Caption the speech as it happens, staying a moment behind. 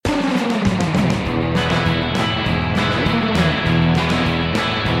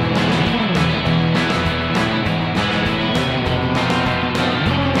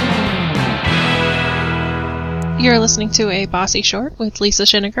listening to a Bossy short with Lisa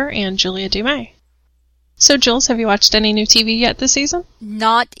Schiniger and Julia Dumais. So, Jules, have you watched any new TV yet this season?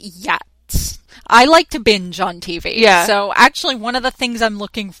 Not yet. I like to binge on TV. Yeah. So actually one of the things I'm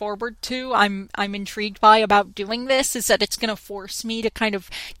looking forward to, I'm intrigued by about doing this, is that it's going to force me to kind of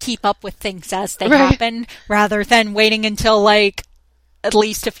keep up with things as they happen, rather than waiting until like at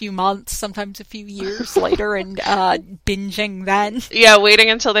least a few months, sometimes a few years later, and binging then. Yeah, waiting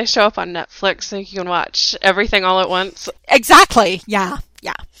until they show up on Netflix so you can watch everything all at once. Exactly. Yeah.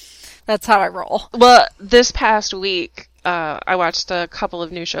 That's how I roll. Well, this past week, I watched a couple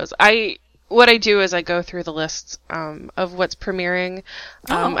of new shows. What I do is I go through the lists of what's premiering.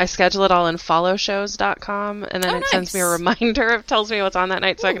 I schedule it all in followshows.com, and then it sends me a reminder. It tells me what's on that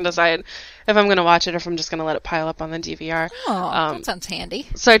night, so I can decide if I'm going to watch it or if I'm just going to let it pile up on the DVR. Oh, that sounds handy.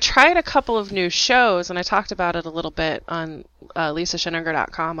 So I tried a couple of new shows, and I talked about it a little bit on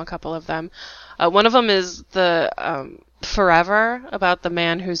lisashiniger.com, a couple of them. One of them is the Forever, about the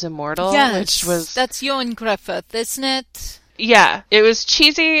man who's immortal. Yes, which was... that's Ewan Griffith, isn't it? Yeah, it was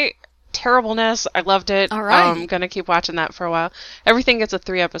cheesy terribleness. I loved it. All right. I'm gonna keep watching that for a while. Everything gets a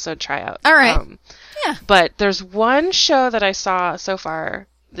 3-episode tryout. All right. Yeah. But there's one show that I saw so far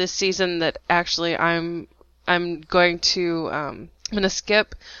this season that actually I'm going to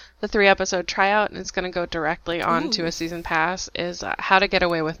skip the 3-episode tryout, and it's going to go directly on to a season pass, is How to Get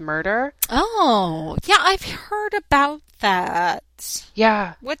Away with Murder. Oh, yeah, I've heard about that.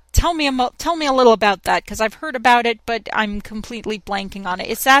 Yeah. Tell me a little about that, because I've heard about it, but I'm completely blanking on it.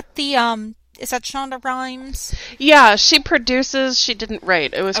 Is that Shonda Rhimes? Yeah, she produces, she didn't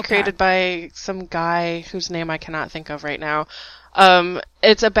write. It was created by some guy whose name I cannot think of right now.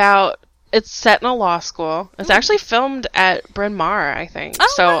 It's set in a law school. It's actually filmed at Bryn Mawr, I think.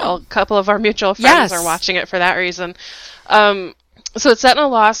 Oh, so wow. A couple of our mutual friends are watching it for that reason. So it's set in a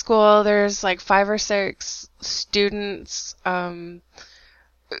law school. There's like 5 or 6 students who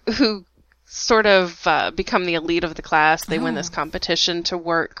sort of become the elite of the class. They win this competition to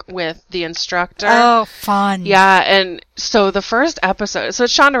work with the instructor. Oh, fun. Yeah, and so the first episode, so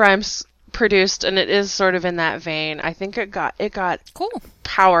it's Shonda Rhimes produced, and it is sort of in that vein. I think it got cool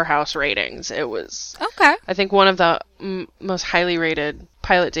powerhouse ratings. It was I think one of the most highly rated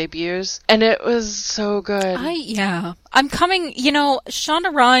pilot debuts, and it was so good. I'm coming,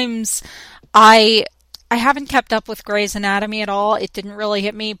 Shonda Rhimes, I haven't kept up with Grey's Anatomy at all. It didn't really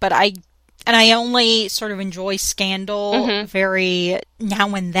hit me, but I only sort of enjoy Scandal very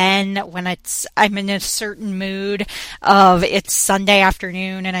now and then when I'm in a certain mood of it's Sunday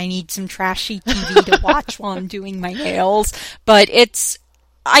afternoon and I need some trashy TV to watch while I'm doing my nails. But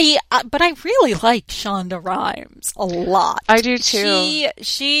I really like Shonda Rhimes a lot. I do too.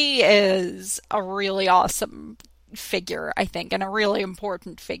 She is a really awesome figure, I think, and a really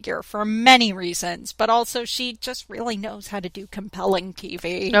important figure for many reasons, but also she just really knows how to do compelling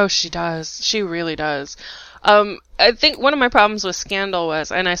TV. Oh, she does. She really does. I think one of my problems with Scandal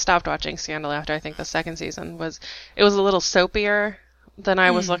was, and I stopped watching Scandal after I think the 2nd season, was it was a little soapier than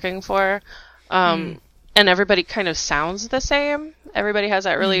I was looking for. And everybody kind of sounds the same. Everybody has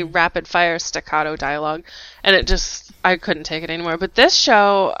that really rapid fire staccato dialogue, and I couldn't take it anymore. But this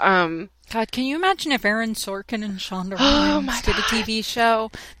show, God, can you imagine if Aaron Sorkin and Shonda Rhimes did a TV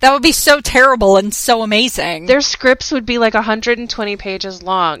show? That would be so terrible and so amazing. Their scripts would be like 120 pages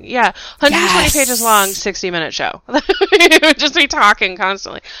long. Yeah, 120 pages long, 60-minute show. It would just be talking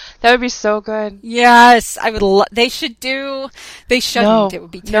constantly. That would be so good. Yes, I would. They shouldn't. It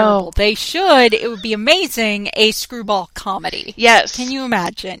would be terrible. No. They should. It would be amazing. A screwball comedy. Yes. Can you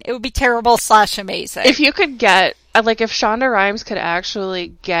imagine? It would be terrible / amazing. If you could get... if Shonda Rhimes could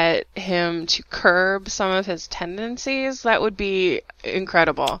actually get him to curb some of his tendencies, that would be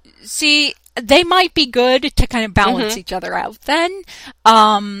incredible. See, they might be good to kind of balance each other out then.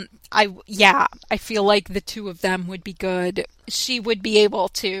 I feel like the two of them would be good. She would be able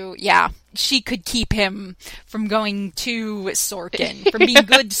to, she could keep him from going to Sorkin, from being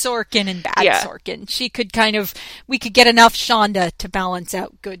good Sorkin and bad Sorkin. She could we could get enough Shonda to balance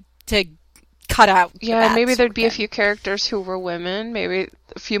out good, to cut out. Yeah, maybe there'd be a few characters who were women, maybe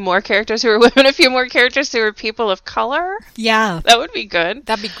a few more characters who were women, a few more characters who were people of color. Yeah. That would be good.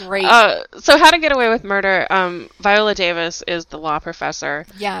 That'd be great. So How to Get Away with Murder, Viola Davis is the law professor.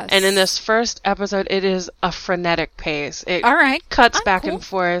 Yes. And in this first episode, it is a frenetic pace. It cuts back and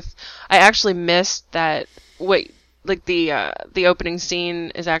forth. I actually missed that, the opening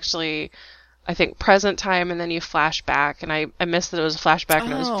scene is actually... I think present time, and then you flash back, and I missed that it was a flashback,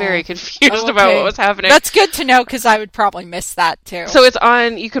 and I was very confused about what was happening. That's good to know, because I would probably miss that too. So it's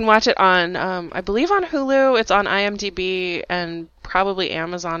on, you can watch it on, I believe on Hulu, it's on IMDb and probably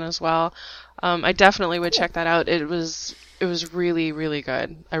Amazon as well. I definitely would check that out. It was really, really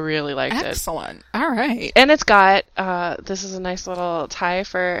good. I really liked it. Excellent. All right. And it's got, this is a nice little tie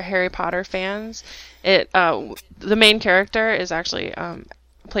for Harry Potter fans. The main character is actually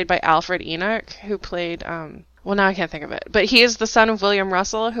played by Alfred Enoch, who played, well, now I can't think of it, but he is the son of William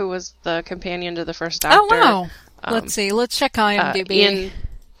Russell, who was the companion to the first Doctor. Oh, wow. Let's see. Let's check IMDb.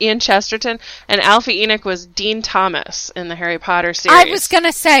 Ian Chesterton, and Alfie Enoch was Dean Thomas in the Harry Potter series. I was going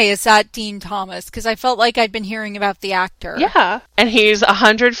to say, is that Dean Thomas? Because I felt like I'd been hearing about the actor. Yeah, and he's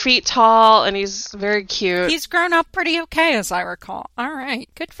 100 feet tall, and he's very cute. He's grown up pretty okay, as I recall. All right,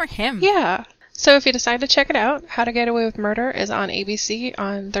 good for him. Yeah. So if you decide to check it out, How to Get Away with Murder is on ABC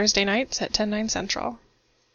on Thursday nights at 10, 9 Central.